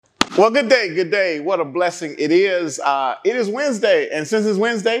Well, good day, good day. What a blessing it is. It is Wednesday, and since it's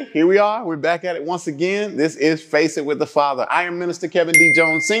Wednesday, here we are. We're back at it once again. This is Face It with the Father. I am Minister Kevin D.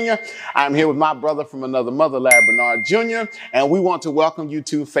 Jones Sr. I'm here with my brother from another mother, Larry Bernard Jr., and we want to welcome you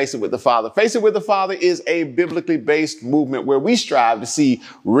to Face It with the Father. Face It with the Father is a biblically based movement where we strive to see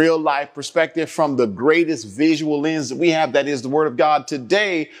real life perspective from the greatest visual lens that we have, that is the Word of God.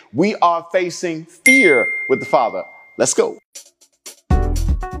 Today, we are facing fear with the Father. Let's go.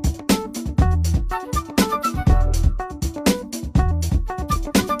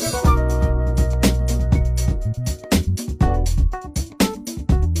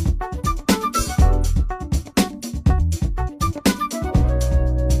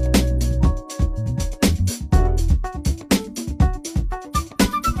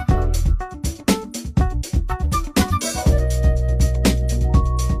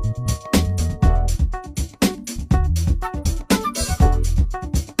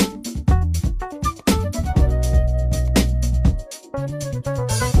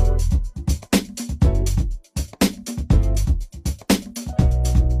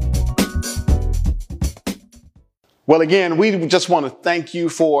 Well, again, we just want to thank you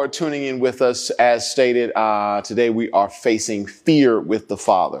for tuning in with us. As stated, today we are facing fear with the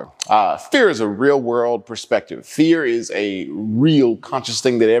Father. Fear is a real world perspective. Fear is a real conscious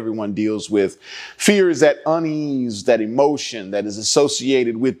thing that everyone deals with. Fear is that unease, that emotion that is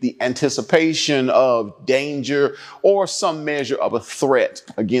associated with the anticipation of danger or some measure of a threat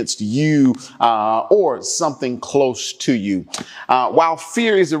against you or something close to you. While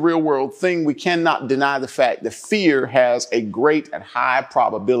fear is a real world thing, we cannot deny the fact that fear has a great and high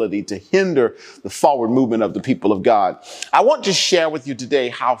probability to hinder the forward movement of the people of God. I want to share with you today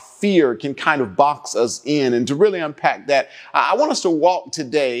how fear can kind of box us in, and to really unpack that, I want us to walk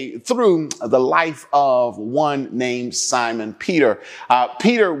today through the life of one named Simon Peter.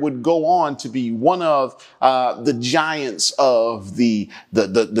 Peter would go on to be one of the giants of the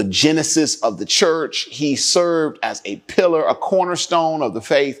genesis of the church. He served as a pillar, a cornerstone of the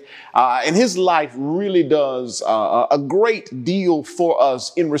faith, and his life really does a great deal for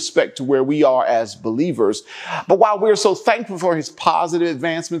us in respect to where we are as believers. But while we're so thankful for his positive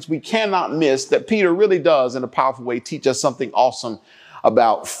advancements, we cannot miss that Peter really does, in a powerful way, teach us something awesome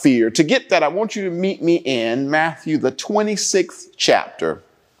about fear. To get that, I want you to meet me in Matthew, the 26th chapter.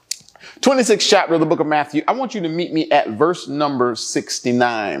 26th chapter of the book of Matthew. I want you to meet me at verse number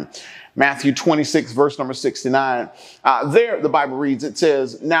 69. Matthew 26, verse number 69. There, the Bible reads, it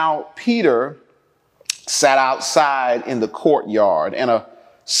says, "Now Peter sat outside in the courtyard, and a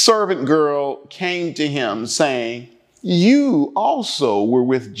servant girl came to him saying, 'You also were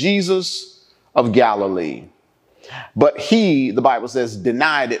with Jesus of Galilee.' But he," the Bible says,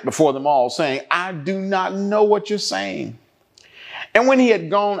 "denied it before them all, saying, 'I do not know what you're saying.' And when he had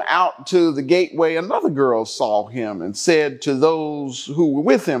gone out to the gateway, another girl saw him and said to those who were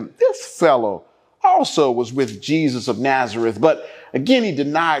with him, 'This fellow also was with Jesus of Nazareth.' But again, he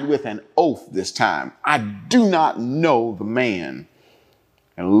denied with an oath this time, 'I do not know the man.'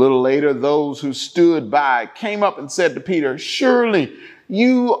 And a little later, those who stood by came up and said to Peter, 'Surely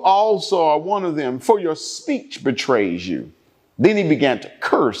you also are one of them, for your speech betrays you.' Then he began to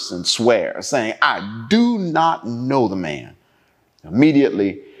curse and swear, saying, 'I do not know the man.'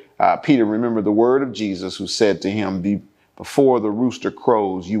 Immediately, Peter remembered the word of Jesus, who said to him, 'Before the rooster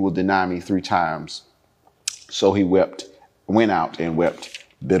crows, you will deny me 3 times. So he went out and wept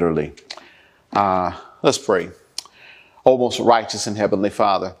bitterly." Let's pray. O most righteous and heavenly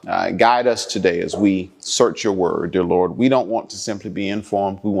Father, guide us today as we search your word, dear Lord. We don't want to simply be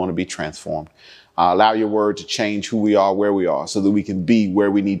informed. We want to be transformed. Allow your word to change who we are, where we are, so that we can be where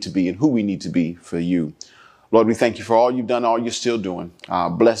we need to be and who we need to be for you. Lord, we thank you for all you've done, all you're still doing.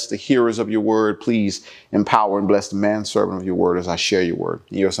 Bless the hearers of your word. Please empower and bless the manservant of your word as I share your word.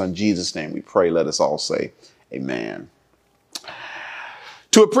 In your son Jesus' name we pray. Let us all say amen.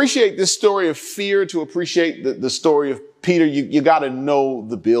 To appreciate this story of fear, to appreciate the story of Peter, you got to know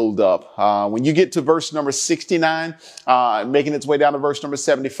the build up. When you get to verse number 69, making its way down to verse number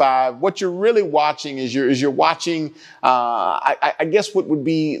 75, what you're really watching is you're watching, I guess what would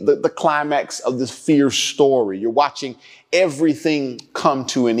be the climax of this fear story. You're watching everything come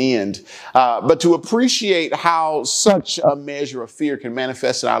to an end. But to appreciate how such a measure of fear can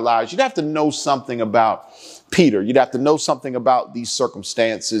manifest in our lives, you'd have to know something about Peter. You'd have to know something about these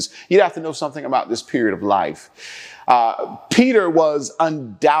circumstances. You'd have to know something about this period of life. Peter was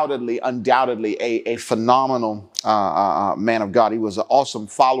undoubtedly a phenomenal man of God. He was an awesome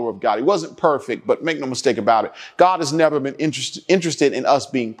follower of God. He wasn't perfect, but make no mistake about it. God has never been interested in us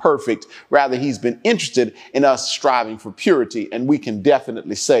being perfect. Rather, he's been interested in us striving for purity. And we can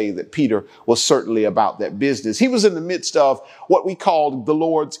definitely say that Peter was certainly about that business. He was in the midst of what we called the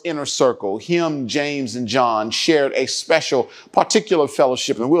Lord's inner circle. Him, James, and John shared a special, particular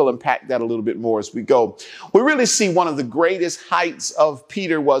fellowship, and we'll unpack that a little bit more as we go. We really see one of the greatest heights of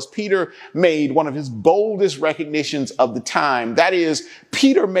Peter was Peter made one of his boldest recognitions of the time. That is,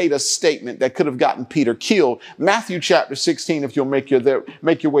 Peter made a statement that could have gotten Peter killed. Matthew chapter 16, if you'll make your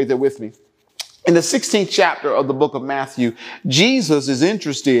way there with me. In the 16th chapter of the book of Matthew, Jesus is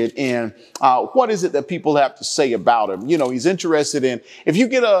interested in what is it that people have to say about him. You know, he's interested in if you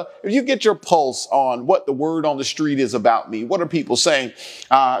get your pulse on what the word on the street is about me. What are people saying?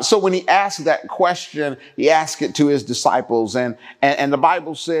 So when he asked that question, he asked it to his disciples, and the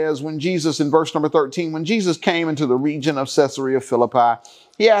Bible says when Jesus, in verse number 13, when Jesus came into the region of Caesarea Philippi,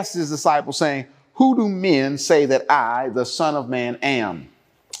 he asked his disciples, saying, "Who do men say that I, the Son of Man, am?"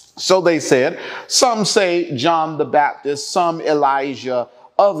 So they said, some say John the Baptist, some Elijah,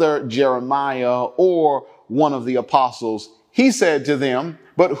 other Jeremiah, or one of the apostles. He said to them,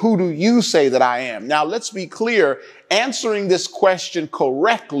 "But who do you say that I am?" Now, let's be clear. Answering this question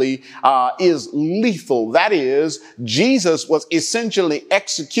correctly is lethal. That is, Jesus was essentially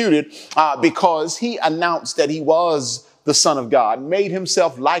executed because he announced that he was the Son of God, made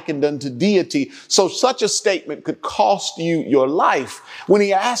himself likened unto deity. So such a statement could cost you your life. When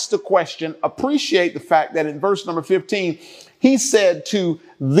he asked the question, appreciate the fact that in verse number 15, he said to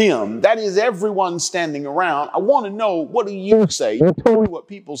them, that is everyone standing around, I want to know, what do you say? You told me what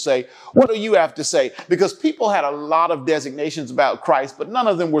people say. What do you have to say? Because people had a lot of designations about Christ, but none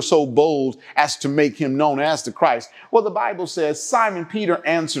of them were so bold as to make him known as the Christ. Well, the Bible says Simon Peter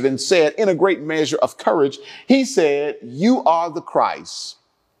answered and said, in a great measure of courage, he said, "You are the Christ,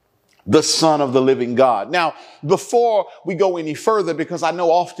 the Son of the living God." Now, before we go any further, because I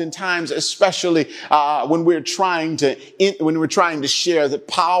know oftentimes, especially when we're trying to share the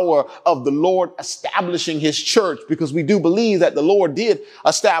power of the Lord establishing his church, because we do believe that the Lord did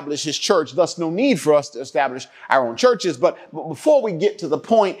establish his church, thus no need for us to establish our own churches. But before we get to the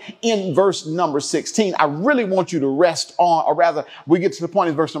point in verse number 16, I really want you to rest on, or rather, we get to the point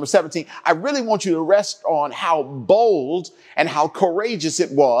in verse number 17, I really want you to rest on how bold and how courageous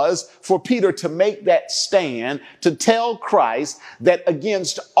it was for Peter to make that stand, to tell Christ that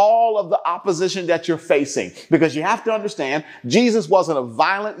against all of the opposition that you're facing, because you have to understand, Jesus wasn't a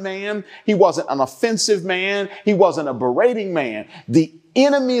violent man. He wasn't an offensive man. He wasn't a berating man. The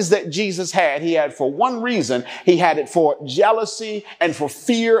enemies that Jesus had, he had for one reason. He had it for jealousy and for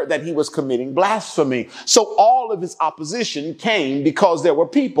fear that he was committing blasphemy. So all of his opposition came because there were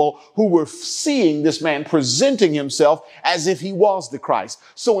people who were seeing this man presenting himself as if he was the Christ.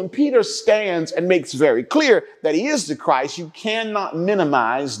 So when Peter stands and makes very clear that he is the Christ, you cannot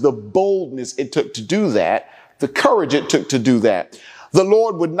minimize the boldness it took to do that, the courage it took to do that. The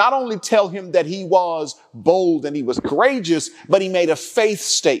Lord would not only tell him that he was bold and he was courageous, but he made a faith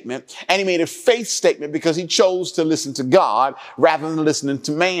statement. And he made a faith statement because he chose to listen to God rather than listening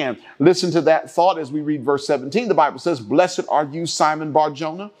to man. Listen to that thought as we read verse 17. The Bible says, "Blessed are you, Simon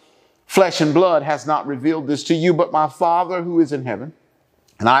Bar-Jonah. Flesh and blood has not revealed this to you, but my Father who is in heaven.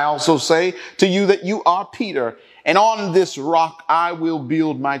 And I also say to you that you are Peter, and on this rock I will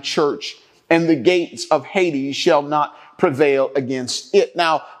build my church, and the gates of Hades shall not prevail against it."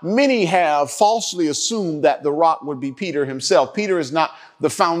 Now, many have falsely assumed that the rock would be Peter himself. Peter is not the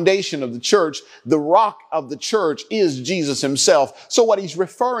foundation of the church. The rock of the church is Jesus himself. So what he's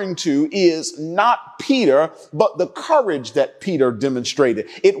referring to is not Peter, but the courage that Peter demonstrated.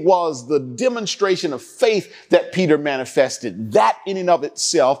 It was the demonstration of faith that Peter manifested. That in and of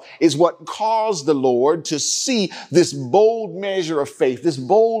itself is what caused the Lord to see this bold measure of faith, this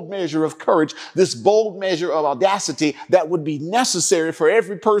bold measure of courage, this bold measure of audacity that would be necessary for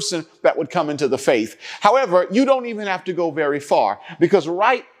every person that would come into the faith. However, you don't even have to go very far, because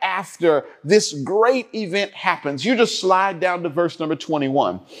right after this great event happens, you just slide down to verse number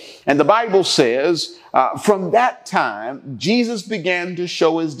 21. And the Bible says, from that time, Jesus began to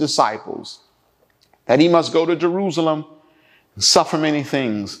show his disciples that he must go to Jerusalem and suffer many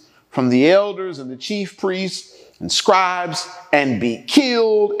things from the elders and the chief priests and scribes and be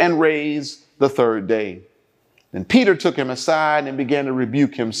killed and raised the third day. Then Peter took him aside and began to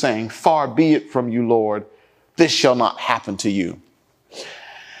rebuke him, saying, "Far be it from you, Lord, this shall not happen to you."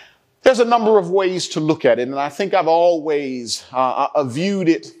 There's a number of ways to look at it, and I think I've always viewed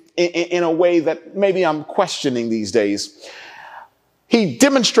it in a way that maybe I'm questioning these days. He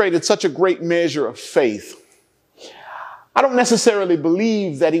demonstrated such a great measure of faith I don't necessarily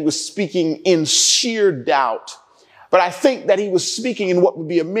believe that he was speaking in sheer doubt, but I think that he was speaking in what would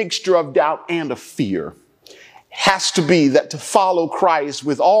be a mixture of doubt and of fear. Has to be that to follow Christ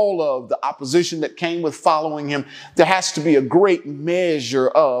with all of the opposition that came with following him, there has to be a great measure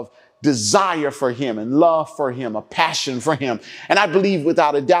of desire for him and love for him, a passion for him. And I believe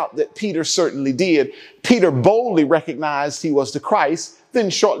without a doubt that Peter certainly did. Peter boldly recognized he was the Christ. Then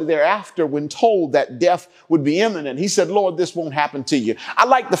shortly thereafter, when told that death would be imminent, he said, Lord, this won't happen to you. I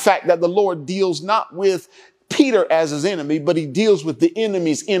like the fact that the Lord deals not with Peter as his enemy, but he deals with the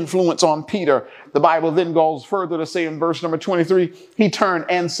enemy's influence on Peter. The Bible then goes further to say in verse number 23, he turned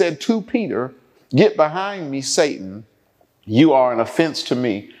and said to Peter, get behind me, Satan. You are an offense to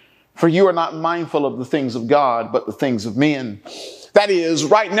me, for you are not mindful of the things of God, but the things of men. That is,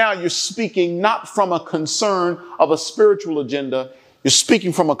 right now you're speaking not from a concern of a spiritual agenda. You're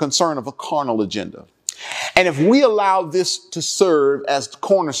speaking from a concern of a carnal agenda. And if we allow this to serve as the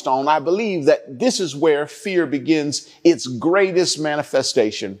cornerstone, I believe that this is where fear begins its greatest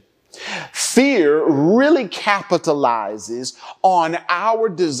manifestation. Fear really capitalizes on our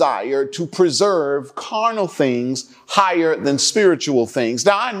desire to preserve carnal things higher than spiritual things.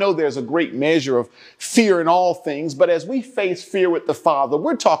 Now, I know there's a great measure of fear in all things, but as we face fear with the Father,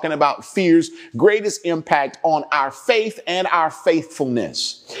 we're talking about fear's greatest impact on our faith and our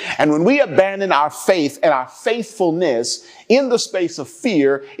faithfulness. And when we abandon our faith and our faithfulness in the space of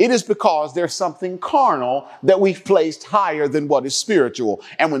fear, it is because there's something carnal that we've placed higher than what is spiritual.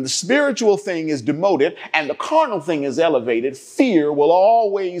 And when the spiritual thing is demoted and the carnal thing is elevated, fear will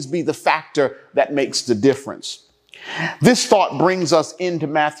always be the factor that makes the difference. This thought brings us into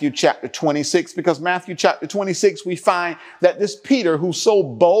Matthew chapter 26, because Matthew chapter 26, we find that this Peter, who so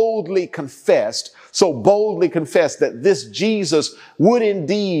boldly confessed that this Jesus was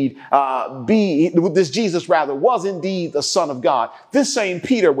indeed the Son of God. This same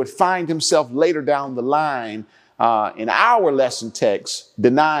Peter would find himself later down the line in our lesson text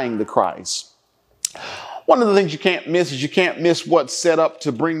denying the Christ. One of the things you can't miss is you can't miss what's set up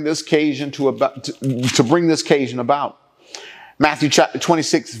to bring this occasion about. Matthew chapter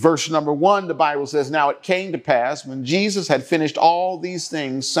 26, verse number 1, the Bible says, now it came to pass when Jesus had finished all these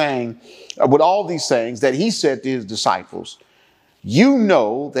things, that he said to his disciples, you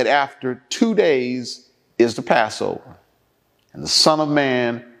know that after 2 days is the Passover, and the Son of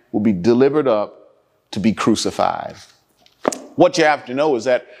Man will be delivered up to be crucified. What you have to know is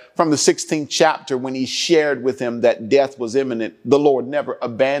that from the 16th chapter, when he shared with them that death was imminent, the Lord never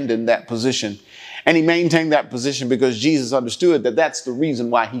abandoned that position. And he maintained that position because Jesus understood that that's the reason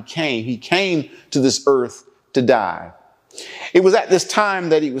why he came. He came to this earth to die. It was at this time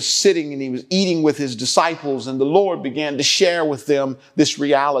that he was sitting and he was eating with his disciples, and the Lord began to share with them this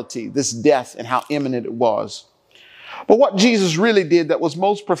reality, this death, and how imminent it was. But what Jesus really did that was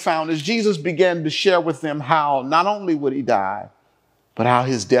most profound is Jesus began to share with them how not only would he die, but how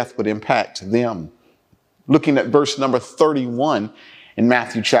his death would impact them. Looking at verse number 31 in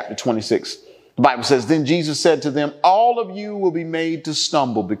Matthew chapter 26, the Bible says, then Jesus said to them, all of you will be made to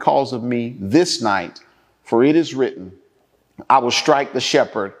stumble because of me this night, for it is written, I will strike the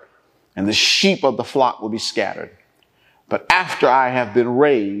shepherd, and the sheep of the flock will be scattered. But after I have been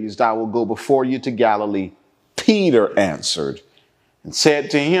raised, I will go before you to Galilee. Peter answered and said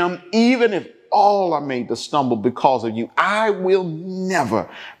to him, even if all are made to stumble because of you, I will never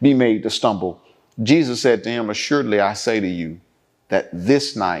be made to stumble. Jesus said to him, assuredly, I say to you that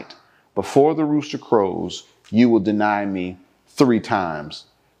this night, before the rooster crows, you will deny me 3 times.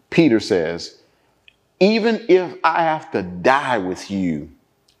 Peter says, even if I have to die with you,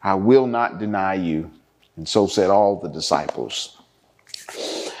 I will not deny you. And so said all the disciples.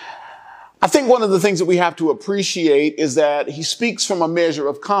 I think one of the things that we have to appreciate is that he speaks from a measure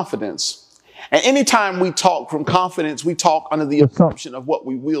of confidence. And anytime we talk from confidence, we talk under the assumption of what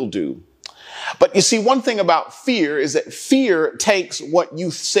we will do. But you see, one thing about fear is that fear takes what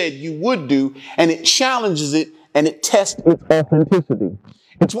you said you would do and it challenges it and it tests its authenticity.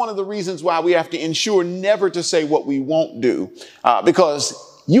 It's one of the reasons why we have to ensure never to say what we won't do, because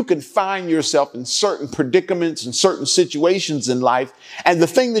you can find yourself in certain predicaments and certain situations in life, and the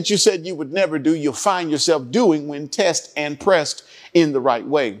thing that you said you would never do, you'll find yourself doing when tested and pressed in the right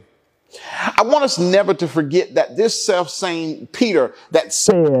way. I want us never to forget that this self-same Peter that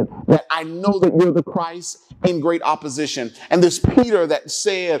said that I know that you're the Christ in great opposition, and this Peter that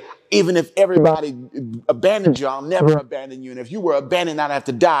said even if everybody abandoned you, I'll never abandon you. And if you were abandoned, I'd have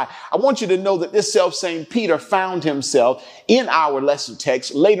to die. I want you to know that this self-same Peter found himself in our lesson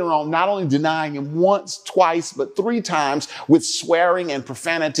text later on, not only denying him once, twice, but 3 times with swearing and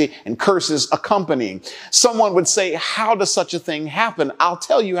profanity and curses accompanying. Someone would say, how does such a thing happen? I'll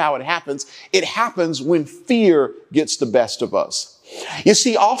tell you how it happens. It happens when fear gets the best of us. You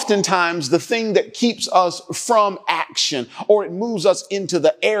see, oftentimes the thing that keeps us from action, or it moves us into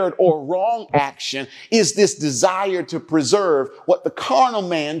the erred or wrong action, is this desire to preserve what the carnal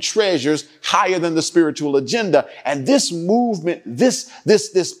man treasures higher than the spiritual agenda. And this movement, this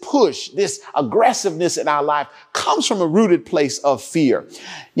push, this aggressiveness in our life comes from a rooted place of fear.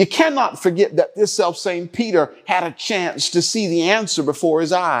 You cannot forget that this selfsame Peter had a chance to see the answer before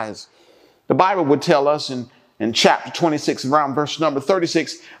his eyes. The Bible would tell us in chapter 26, around verse number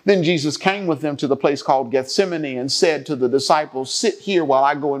 36, then Jesus came with them to the place called Gethsemane and said to the disciples, sit here while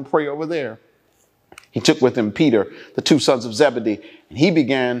I go and pray over there. He took with him Peter, the 2 sons of Zebedee, and he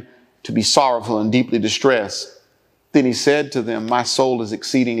began to be sorrowful and deeply distressed. Then he said to them, my soul is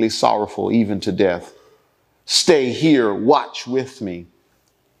exceedingly sorrowful, even to death. Stay here, watch with me.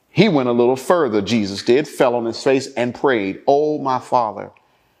 He went a little further, Jesus did, fell on his face and prayed, oh, my Father,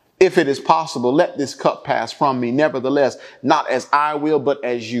 if it is possible, let this cup pass from me. Nevertheless, not as I will, but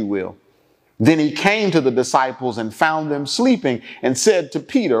as you will. Then he came to the disciples and found them sleeping and said to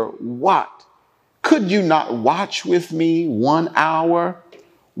Peter, what? Could you not watch with me 1 hour?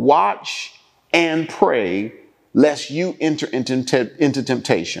 Watch and pray, lest you enter into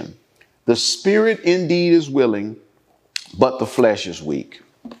temptation. The spirit indeed is willing, but the flesh is weak.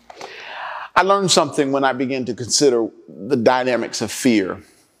 I learned something when I began to consider the dynamics of fear.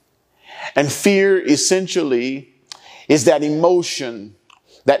 And fear essentially is that emotion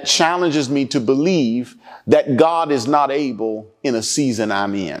that challenges me to believe that God is not able in a season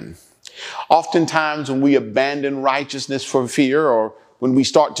I'm in. Oftentimes when we abandon righteousness for fear, or when we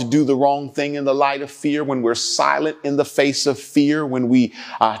start to do the wrong thing in the light of fear, when we're silent in the face of fear, when we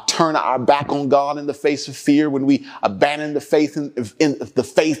turn our back on God in the face of fear, when we abandon the faith in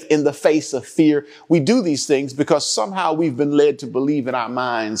the face of fear, we do these things because somehow we've been led to believe in our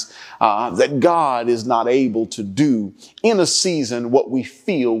minds that God is not able to do in a season what we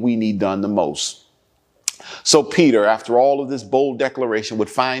feel we need done the most. So Peter, after all of this bold declaration, would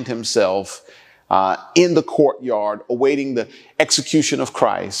find himself in the courtyard awaiting the execution of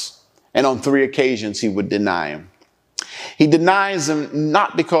Christ. And on 3 occasions, he would deny him. He denies him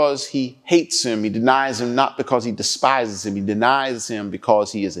not because he hates him. He denies him not because he despises him. He denies him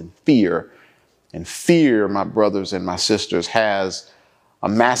because he is in fear. And fear, my brothers and my sisters, has a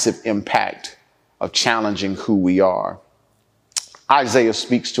massive impact of challenging who we are. Isaiah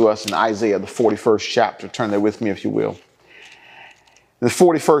speaks to us in Isaiah, the 41st chapter. Turn there with me, if you will. The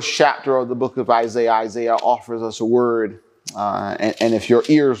 41st chapter of the book of Isaiah, Isaiah offers us a word, and if your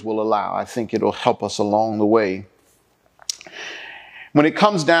ears will allow, I think it'll help us along the way. When it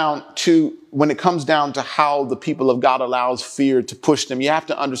comes down to how the people of God allows fear to push them, you have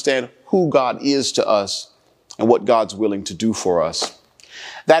to understand who God is to us and what God's willing to do for us.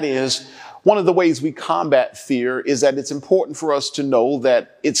 That is, one of the ways we combat fear is that it's important for us to know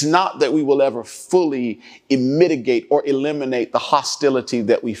that it's not that we will ever fully mitigate or eliminate the hostility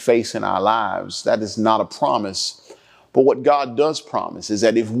that we face in our lives. That is not a promise. But what God does promise is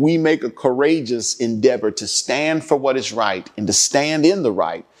that if we make a courageous endeavor to stand for what is right and to stand in the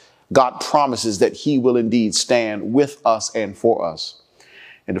right, God promises that he will indeed stand with us and for us.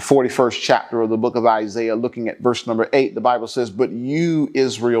 In the 41st chapter of the book of Isaiah, looking at verse number 8, the Bible says, but you,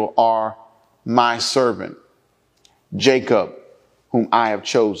 Israel, are my servant, Jacob, whom I have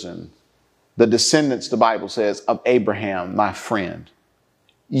chosen, the descendants, the Bible says, of Abraham, my friend.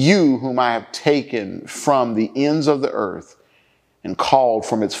 You, whom I have taken from the ends of the earth and called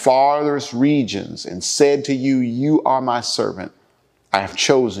from its farthest regions and said to you, you are my servant. I have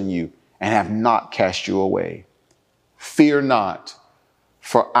chosen you and have not cast you away. Fear not,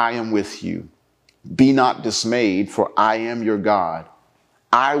 for I am with you. Be not dismayed, for I am your God.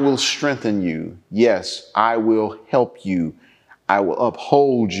 I will strengthen you. Yes, I will help you. I will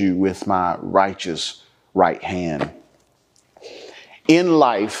uphold you with my righteous right hand. In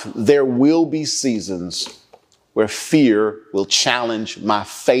life, there will be seasons where fear will challenge my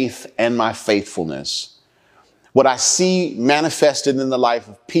faith and my faithfulness. What I see manifested in the life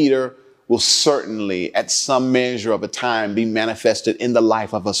of Peter will certainly, at some measure of a time, be manifested in the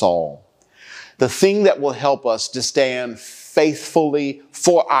life of us all. The thing that will help us to stand faithfully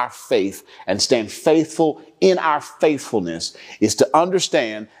for our faith and stand faithful in our faithfulness is to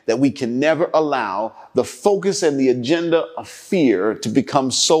understand that we can never allow the focus and the agenda of fear to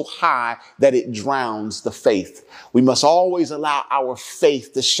become so high that it drowns the faith. We must always allow our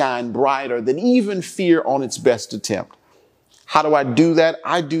faith to shine brighter than even fear on its best attempt. How do I do that?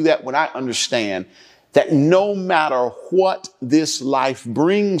 I do that when I understand that no matter what this life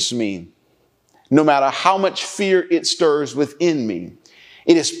brings me, no matter how much fear it stirs within me,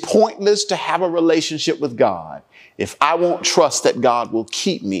 it is pointless to have a relationship with God if I won't trust that God will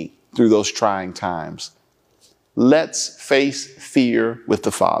keep me through those trying times. Let's face fear with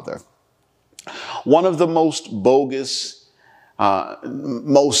the Father. One of the most bogus,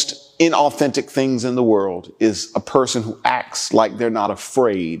 most inauthentic things in the world is a person who acts like they're not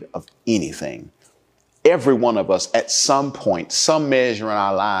afraid of anything. Every one of us at some point, some measure in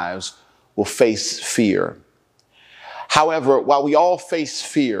our lives will face fear. However, while we all face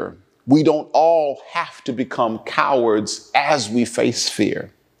fear, we don't all have to become cowards as we face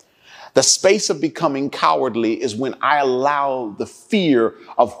fear. The space of becoming cowardly is when I allow the fear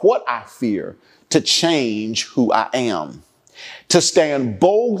of what I fear to change who I am. To stand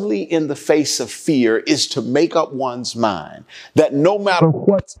boldly in the face of fear is to make up one's mind that no matter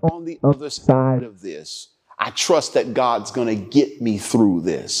what's on the other side of this, I trust that God's going to get me through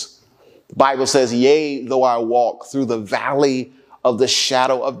this. The Bible says, yea, though I walk through the valley of the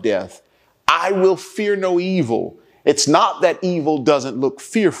shadow of death, I will fear no evil. It's not that evil doesn't look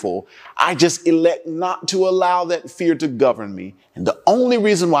fearful. I just elect not to allow that fear to govern me. And the only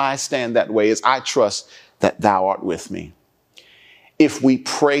reason why I stand that way is I trust that thou art with me. If we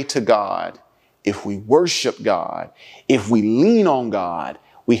pray to God, if we worship God, if we lean on God,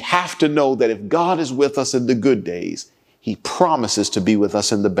 we have to know that if God is with us in the good days, he promises to be with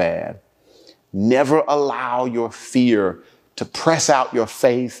us in the bad. Never allow your fear to press out your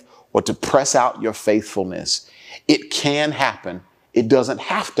faith or to press out your faithfulness. It can happen. It doesn't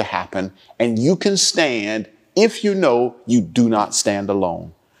have to happen. And you can stand if you know you do not stand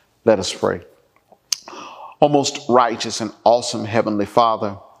alone. Let us pray. O most righteous and awesome Heavenly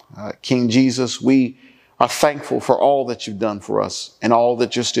Father, King Jesus, we are thankful for all that you've done for us and all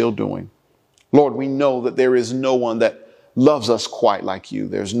that you're still doing. Lord, we know that there is no one that loves us quite like you.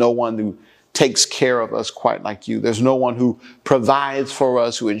 There's no one who takes care of us quite like you. There's no one who provides for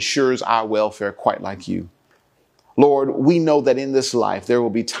us, who ensures our welfare quite like you. Lord, we know that in this life, there will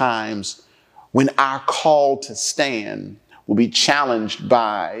be times when our call to stand will be challenged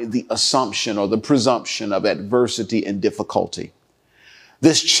by the assumption or the presumption of adversity and difficulty.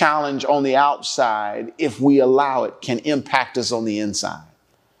 This challenge on the outside, if we allow it, can impact us on the inside.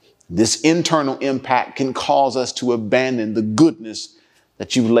 This internal impact can cause us to abandon the goodness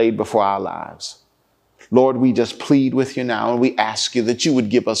that you've laid before our lives. Lord, we just plead with you now, and we ask you that you would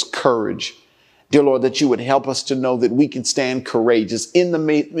give us courage. Dear Lord, that you would help us to know that we can stand courageous in the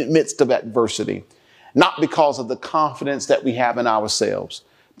midst of adversity, not because of the confidence that we have in ourselves.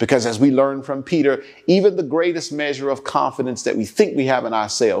 Because as we learned from Peter, even the greatest measure of confidence that we think we have in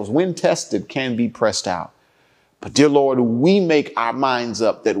ourselves, when tested, can be pressed out. But dear Lord, we make our minds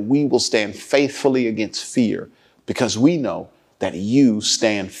up that we will stand faithfully against fear because we know that you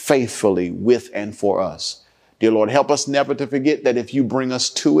stand faithfully with and for us. Dear Lord, help us never to forget that if you bring us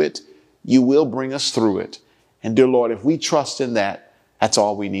to it, you will bring us through it. And dear Lord, if we trust in that, that's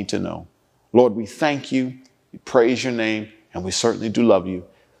all we need to know. Lord, we thank you, we praise your name, and we certainly do love you.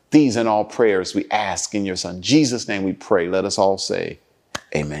 These and all prayers we ask in your Son Jesus' name we pray. Let us all say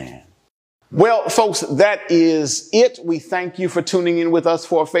amen. Well, folks, that is it. We thank you for tuning in with us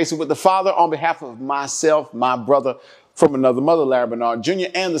for Face It with the Father. On behalf of myself, my brother from another mother, Larry Bernard Jr.,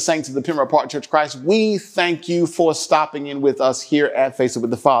 and the saints of the Pembroke Park Church of Christ, we thank you for stopping in with us here at Face It with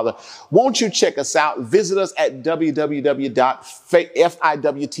the Father. Won't you check us out? Visit us at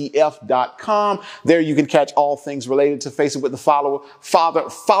www.FIWTF.com. There you can catch all things related to Face It with the Father.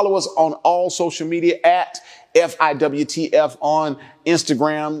 Follow us on all social media at FIWTF on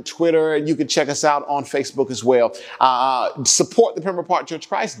Instagram, Twitter, and you can check us out on Facebook as well. Support the Pembroke Park Church of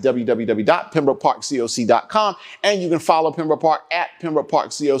Christ, www.pembrokeparkcoc.com, and you can follow Pembroke Park at Pembroke Park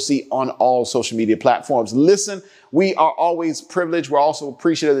COC on all social media platforms. Listen, we are always privileged. We're also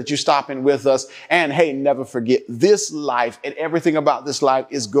appreciative that you stop in with us. And hey, never forget, this life and everything about this life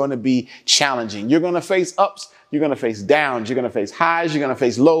is going to be challenging. You're going to face ups. You're going to face downs. You're going to face highs. You're going to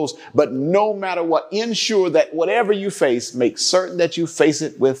face lows. But no matter what, ensure that whatever you face, make certain that you face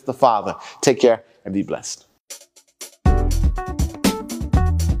it with the Father. Take care and be blessed.